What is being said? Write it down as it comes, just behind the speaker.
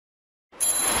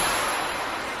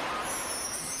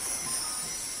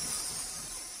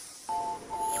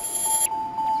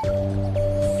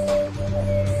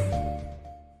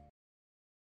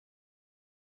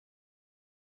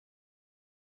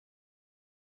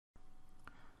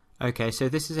Okay, so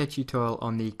this is a tutorial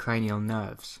on the cranial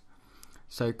nerves.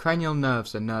 So cranial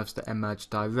nerves are nerves that emerge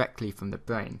directly from the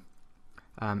brain.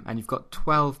 And you've got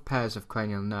 12 pairs of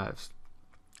cranial nerves,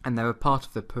 and they're a part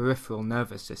of the peripheral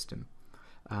nervous system.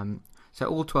 So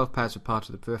all 12 pairs are part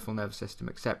of the peripheral nervous system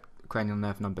except cranial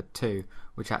nerve number 2,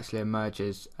 which actually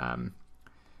emerges,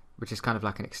 which is kind of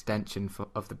like an extension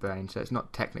of the brain, so it's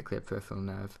not technically a peripheral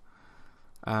nerve.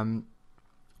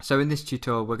 So in this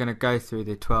tutorial we're going to go through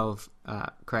the 12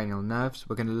 cranial nerves.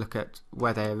 We're going to look at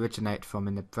where they originate from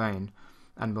in the brain,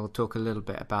 and we'll talk a little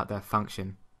bit about their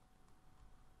function.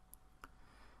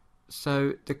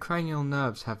 So the cranial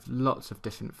nerves have lots of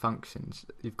different functions.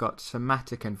 You've got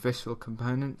somatic and visceral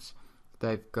components,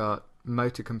 they've got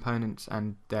motor components,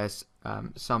 and there's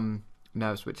some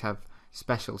nerves which have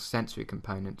special sensory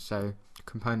components, so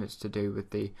components to do with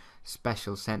the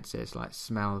special senses like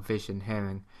smell, vision,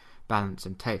 hearing, balance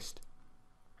and taste.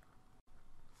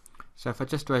 So if I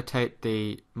just rotate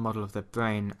the model of the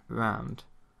brain round,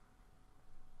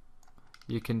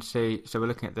 you can see, so we're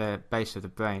looking at the base of the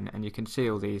brain, and you can see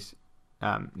all these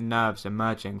nerves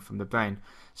emerging from the brain.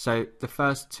 So the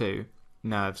first two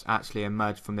nerves actually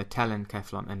emerge from the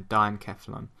telencephalon and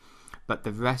diencephalon, but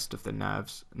the rest of the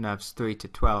nerves, nerves 3 to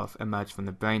 12, emerge from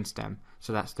the brainstem.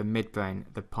 So that's the midbrain,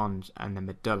 the pons and the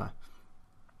medulla.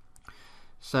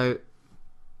 So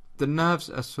the nerves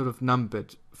are sort of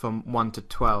numbered from 1 to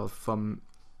 12, from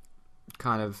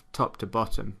kind of top to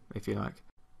bottom, if you like.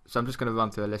 So I'm just going to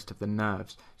run through a list of the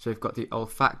nerves. So we've got the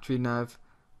olfactory nerve,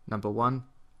 number 1,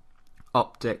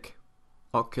 optic,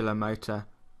 oculomotor,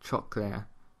 trochlear,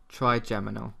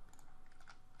 trigeminal,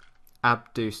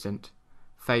 abducent,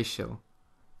 facial,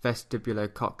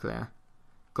 vestibulocochlear,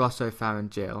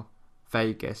 glossopharyngeal,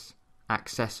 vagus,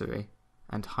 accessory,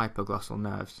 and hypoglossal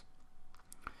nerves.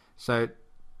 So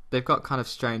they've got kind of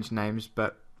strange names,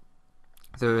 but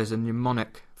there is a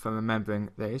mnemonic for remembering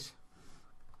these.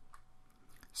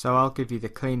 So I'll give you the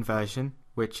clean version,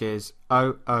 which is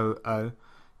O,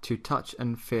 to touch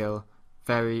and feel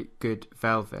very good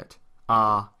velvet,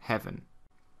 heaven.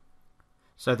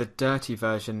 So the dirty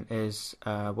version is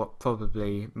what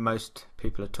probably most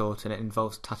people are taught, and it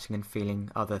involves touching and feeling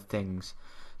other things.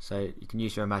 So you can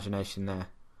use your imagination there.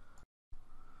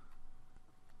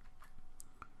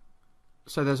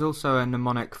 So there's also a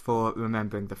mnemonic for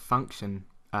remembering the function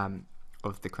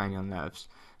of the cranial nerves.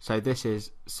 So this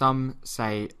is, some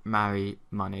say marry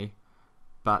money,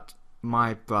 but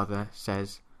my brother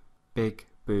says big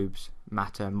boobs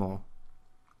matter more.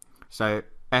 So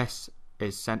S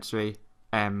is sensory,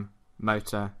 M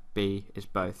motor, B is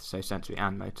both, so sensory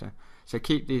and motor. So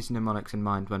keep these mnemonics in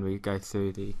mind when we go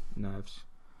through the nerves.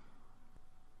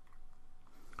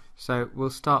 So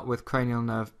we'll start with cranial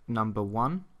nerve number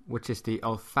 1, which is the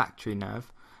olfactory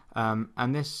nerve,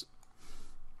 and this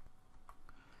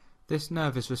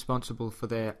nerve is responsible for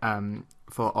the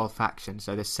for olfaction,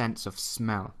 so the sense of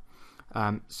smell.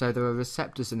 So there are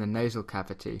receptors in the nasal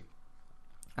cavity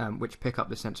which pick up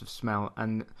the sense of smell,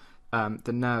 and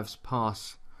the nerves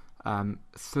pass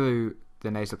through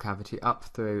the nasal cavity up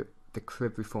through the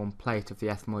cribriform plate of the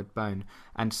ethmoid bone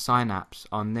and synapse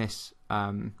on this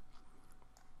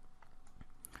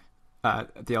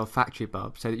the olfactory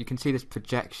bulb, so that you can see this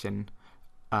projection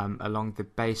along the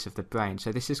base of the brain.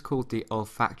 So this is called the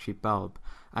olfactory bulb,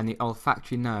 and the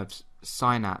olfactory nerves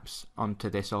synapse onto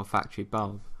this olfactory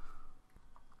bulb.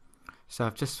 So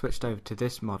I've just switched over to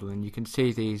this model, and you can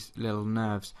see these little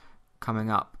nerves coming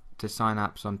up to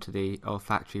synapse onto the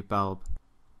olfactory bulb.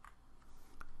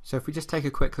 So if we just take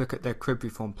a quick look at the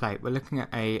cribriform plate, we're looking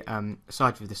at a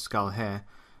side view of the skull here.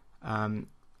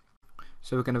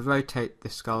 So we're going to rotate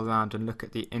the skull around and look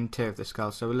at the interior of the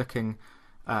skull. So we're looking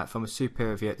from a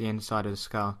superior view at the inside of the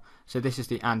skull. So this is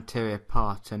the anterior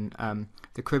part, and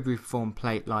the cribriform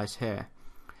plate lies here.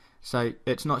 So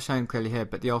it's not shown clearly here,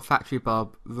 but the olfactory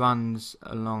bulb runs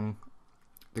along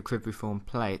the cribriform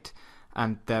plate,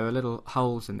 and there are little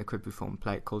holes in the cribriform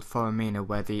plate called foramina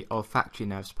where the olfactory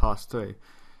nerves pass through.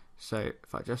 So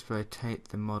if I just rotate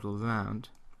the model round,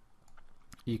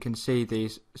 you can see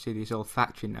these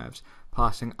olfactory nerves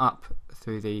passing up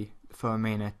through the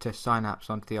foramina to synapse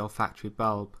onto the olfactory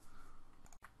bulb.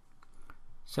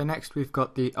 So next we've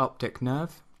got the optic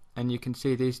nerve, and you can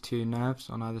see these two nerves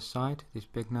on either side, these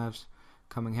big nerves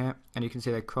coming here, and you can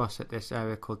see they cross at this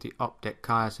area called the optic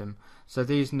chiasm. So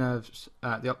these nerves,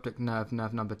 the optic nerve,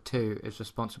 nerve number 2, is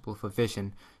responsible for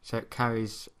vision, so it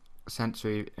carries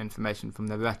sensory information from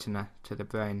the retina to the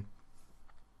brain.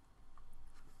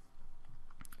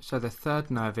 So the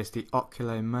third nerve is the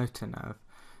oculomotor nerve.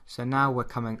 So now we're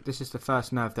coming, this is the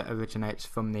first nerve that originates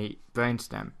from the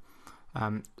brainstem.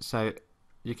 So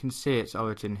you can see its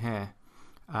origin here.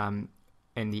 in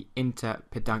the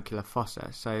interpeduncular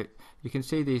fossa. So you can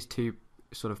see these two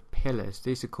sort of pillars.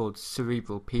 These are called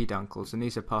cerebral peduncles, and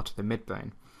these are part of the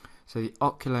midbrain. So the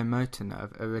oculomotor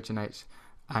nerve originates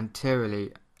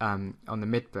anteriorly on the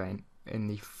midbrain in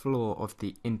the floor of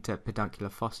the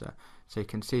interpeduncular fossa. So you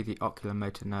can see the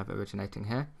oculomotor nerve originating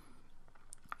here,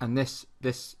 and this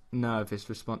nerve is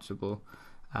responsible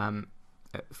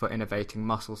for innervating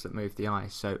muscles that move the eye,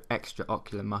 so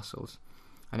extraocular muscles,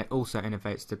 and it also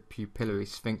innervates the pupillary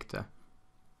sphincter.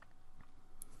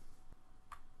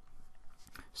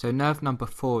 So nerve number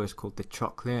 4 is called the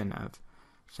trochlear nerve.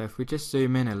 So if we just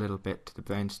zoom in a little bit to the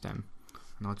brainstem,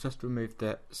 and I'll just remove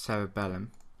the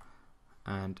cerebellum,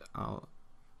 and I'll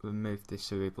remove the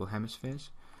cerebral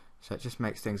hemispheres, so it just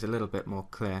makes things a little bit more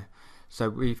clear. So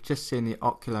we've just seen the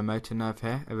oculomotor nerve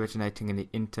here originating in the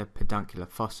interpeduncular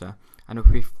fossa, and if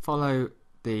we follow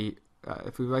the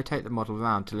if we rotate the model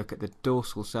around to look at the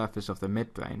dorsal surface of the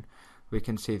midbrain, we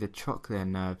can see the trochlear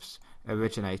nerves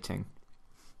originating.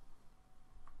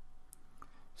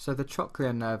 So the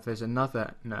trochlear nerve is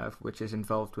another nerve which is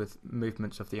involved with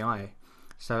movements of the eye.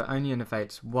 So it only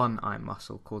innervates one eye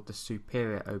muscle called the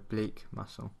superior oblique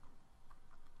muscle.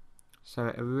 So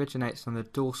it originates on the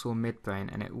dorsal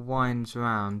midbrain, and it winds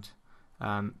around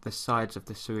the sides of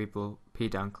the cerebral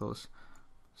peduncles,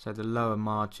 so the lower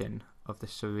margin of the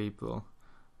cerebral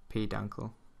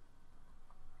peduncle.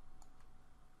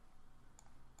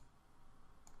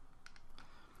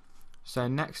 So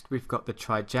next we've got the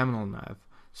trigeminal nerve.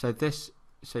 So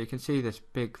you can see this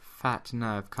big fat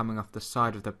nerve coming off the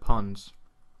side of the pons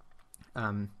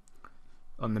on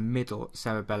the middle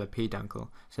cerebellar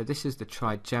peduncle. So this is the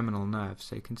trigeminal nerve.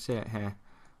 So you can see it here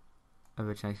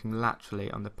originating laterally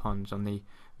on the pons on the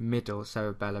middle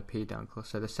cerebellar peduncle.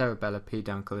 So the cerebellar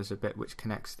peduncle is a bit which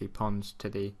connects the pons to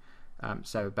the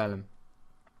cerebellum.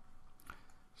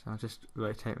 So I'll just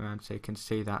rotate around so you can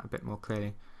see that a bit more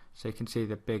clearly. So you can see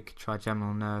the big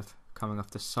trigeminal nerve coming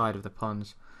off the side of the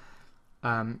pons.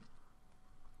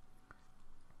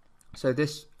 So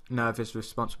this nerve is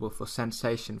responsible for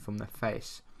sensation from the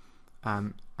face,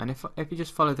 and if you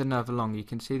just follow the nerve along, you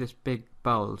can see this big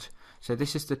bulge. So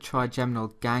this is the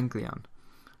trigeminal ganglion.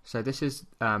 So this is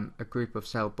a group of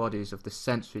cell bodies of the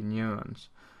sensory neurons,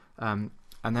 and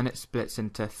then it splits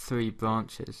into 3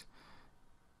 branches.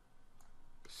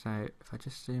 So if I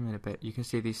just zoom in a bit, you can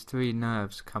see these 3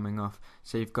 nerves coming off.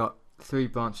 So you've got 3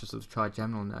 branches of the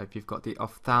trigeminal nerve. You've got the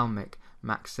ophthalmic,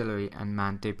 maxillary and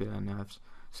mandibular nerves.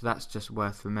 So that's just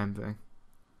worth remembering.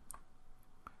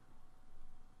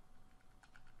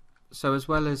 So as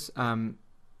well as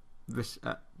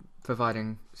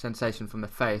providing sensation from the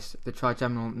face, the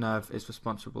trigeminal nerve is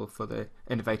responsible for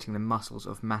innervating the muscles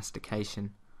of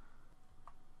mastication.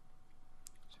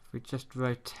 So if we just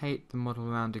rotate the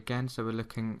model around again, so we're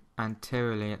looking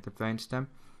anteriorly at the brainstem,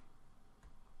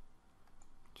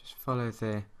 just follow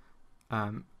the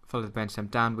brainstem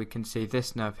down, we can see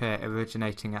this nerve here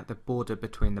originating at the border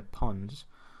between the pons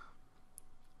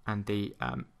and the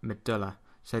medulla.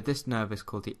 So this nerve is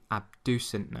called the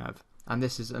abducent nerve, and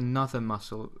this is another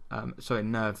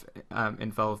nerve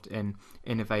involved in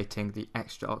innervating the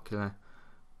extraocular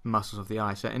muscles of the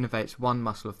eye. So it innervates one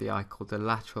muscle of the eye called the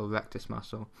lateral rectus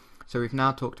muscle. So we've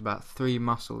now talked about 3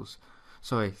 nerves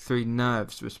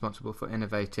responsible for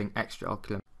innervating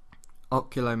extraocular: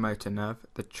 oculomotor nerve,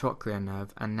 the trochlear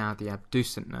nerve, and now the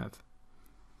abducent nerve.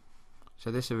 So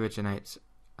this originates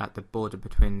at the border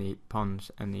between the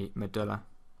pons and the medulla.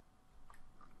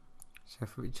 So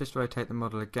if we just rotate the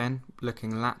model again,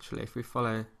 looking laterally, if we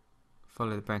follow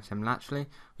the brainstem laterally,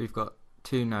 we've got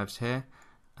 2 nerves here,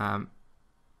 and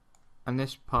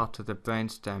this part of the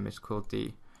brainstem is called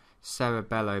the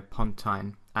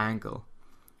cerebellopontine angle.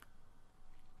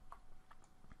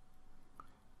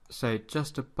 So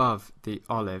just above the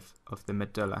olive of the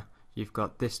medulla, you've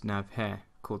got this nerve here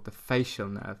called the facial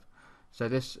nerve. So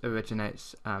this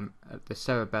originates at the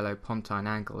cerebellopontine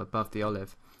angle above the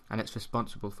olive, and it's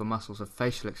responsible for muscles of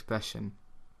facial expression,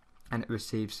 and it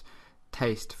receives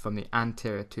taste from the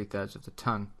anterior 2/3 of the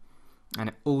tongue, and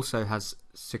it also has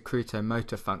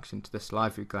secretomotor function to the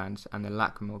salivary glands and the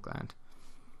lacrimal gland.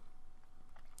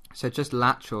 So just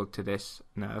lateral to this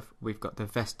nerve, we've got the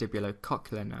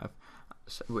vestibulocochlear nerve,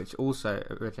 which also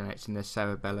originates in the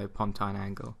cerebellopontine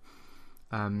angle,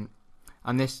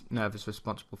 and this nerve is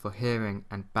responsible for hearing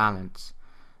and balance.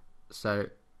 So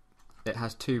it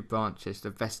has 2 branches. The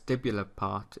vestibular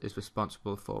part is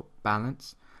responsible for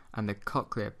balance, and the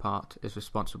cochlear part is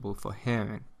responsible for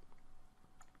hearing.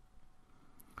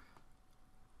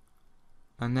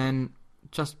 And then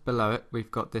just below it, we've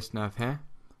got this nerve here,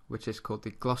 which is called the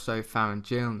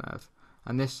glossopharyngeal nerve,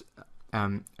 and this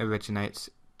originates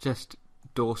just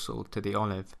dorsal to the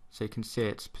olive, so you can see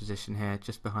its position here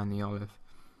just behind the olive,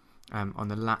 on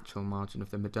the lateral margin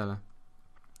of the medulla.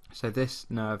 So this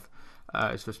nerve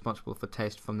is responsible for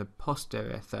taste from the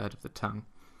posterior third of the tongue.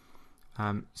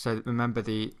 So remember,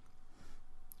 the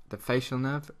facial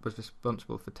nerve was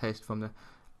responsible for taste from the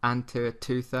anterior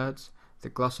 2/3. The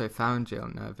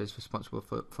glossopharyngeal nerve is responsible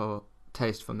for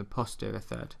taste from the posterior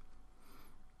third.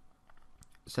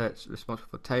 So it's responsible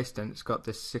for taste, and it's got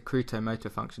this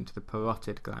secretomotor function to the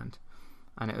parotid gland,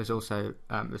 and it was also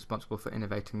responsible for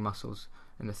innervating muscles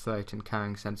in the throat and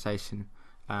carrying sensation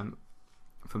from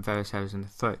various areas in the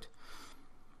throat.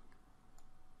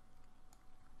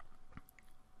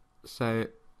 So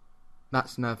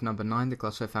that's nerve number 9, the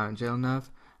glossopharyngeal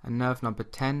nerve, and nerve number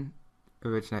 10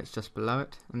 originates just below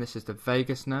it, and this is the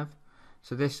vagus nerve.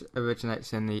 So this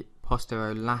originates in the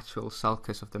posterolateral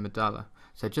sulcus of the medulla,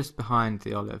 so just behind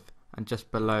the olive and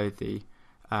just below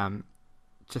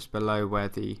where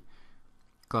the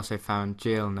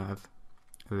glossopharyngeal nerve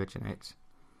originates.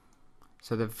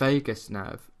 So the vagus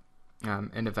nerve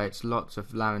innervates lots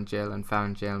of laryngeal and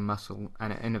pharyngeal muscle,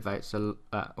 and it innervates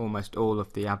almost all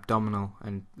of the abdominal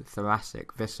and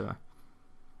thoracic viscera.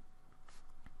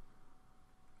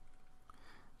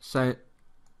 So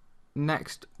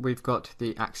next we've got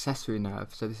the accessory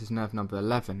nerve, so this is nerve number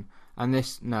 11, and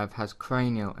this nerve has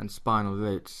cranial and spinal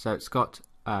roots. So it's got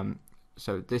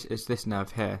so this is this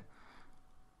nerve here.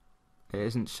 It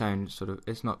isn't shown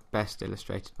it's not best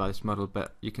illustrated by this model,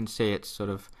 but you can see it's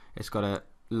got a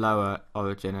lower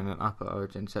origin and an upper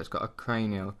origin, so it's got a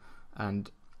cranial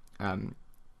and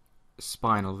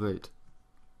spinal root.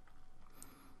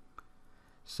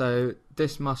 So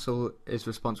this muscle is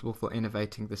responsible for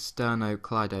innervating the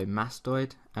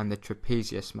sternocleidomastoid and the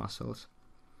trapezius muscles.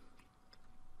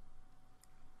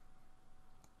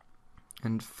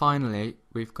 And finally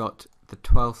we've got the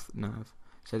 12th nerve.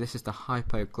 So this is the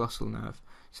hypoglossal nerve.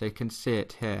 So you can see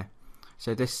it here.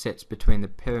 So this sits between the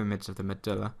pyramids of the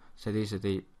medulla. So these are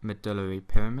the medullary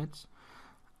pyramids,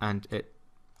 and it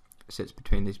sits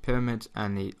between these pyramids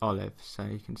and the olive. So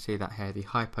you can see that here, the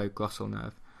hypoglossal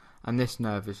nerve. And this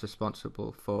nerve is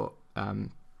responsible for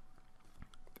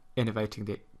innervating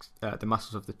the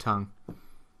muscles of the tongue.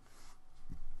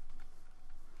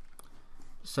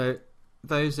 So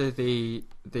those are the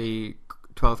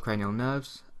 12 cranial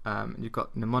nerves. You've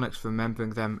got mnemonics for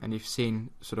remembering them, and you've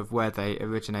seen where they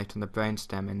originate on the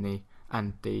brainstem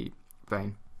and the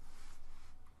brain.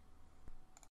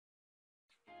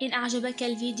 إن أعجبك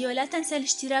الفيديو لا تنسى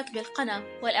الاشتراك بالقناة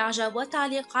والإعجاب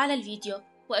والتعليق على الفيديو،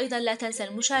 وأيضا لا تنسى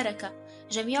المشاركة.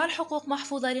 جميع الحقوق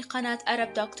محفوظة لقناة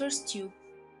Arab Doctors Tube.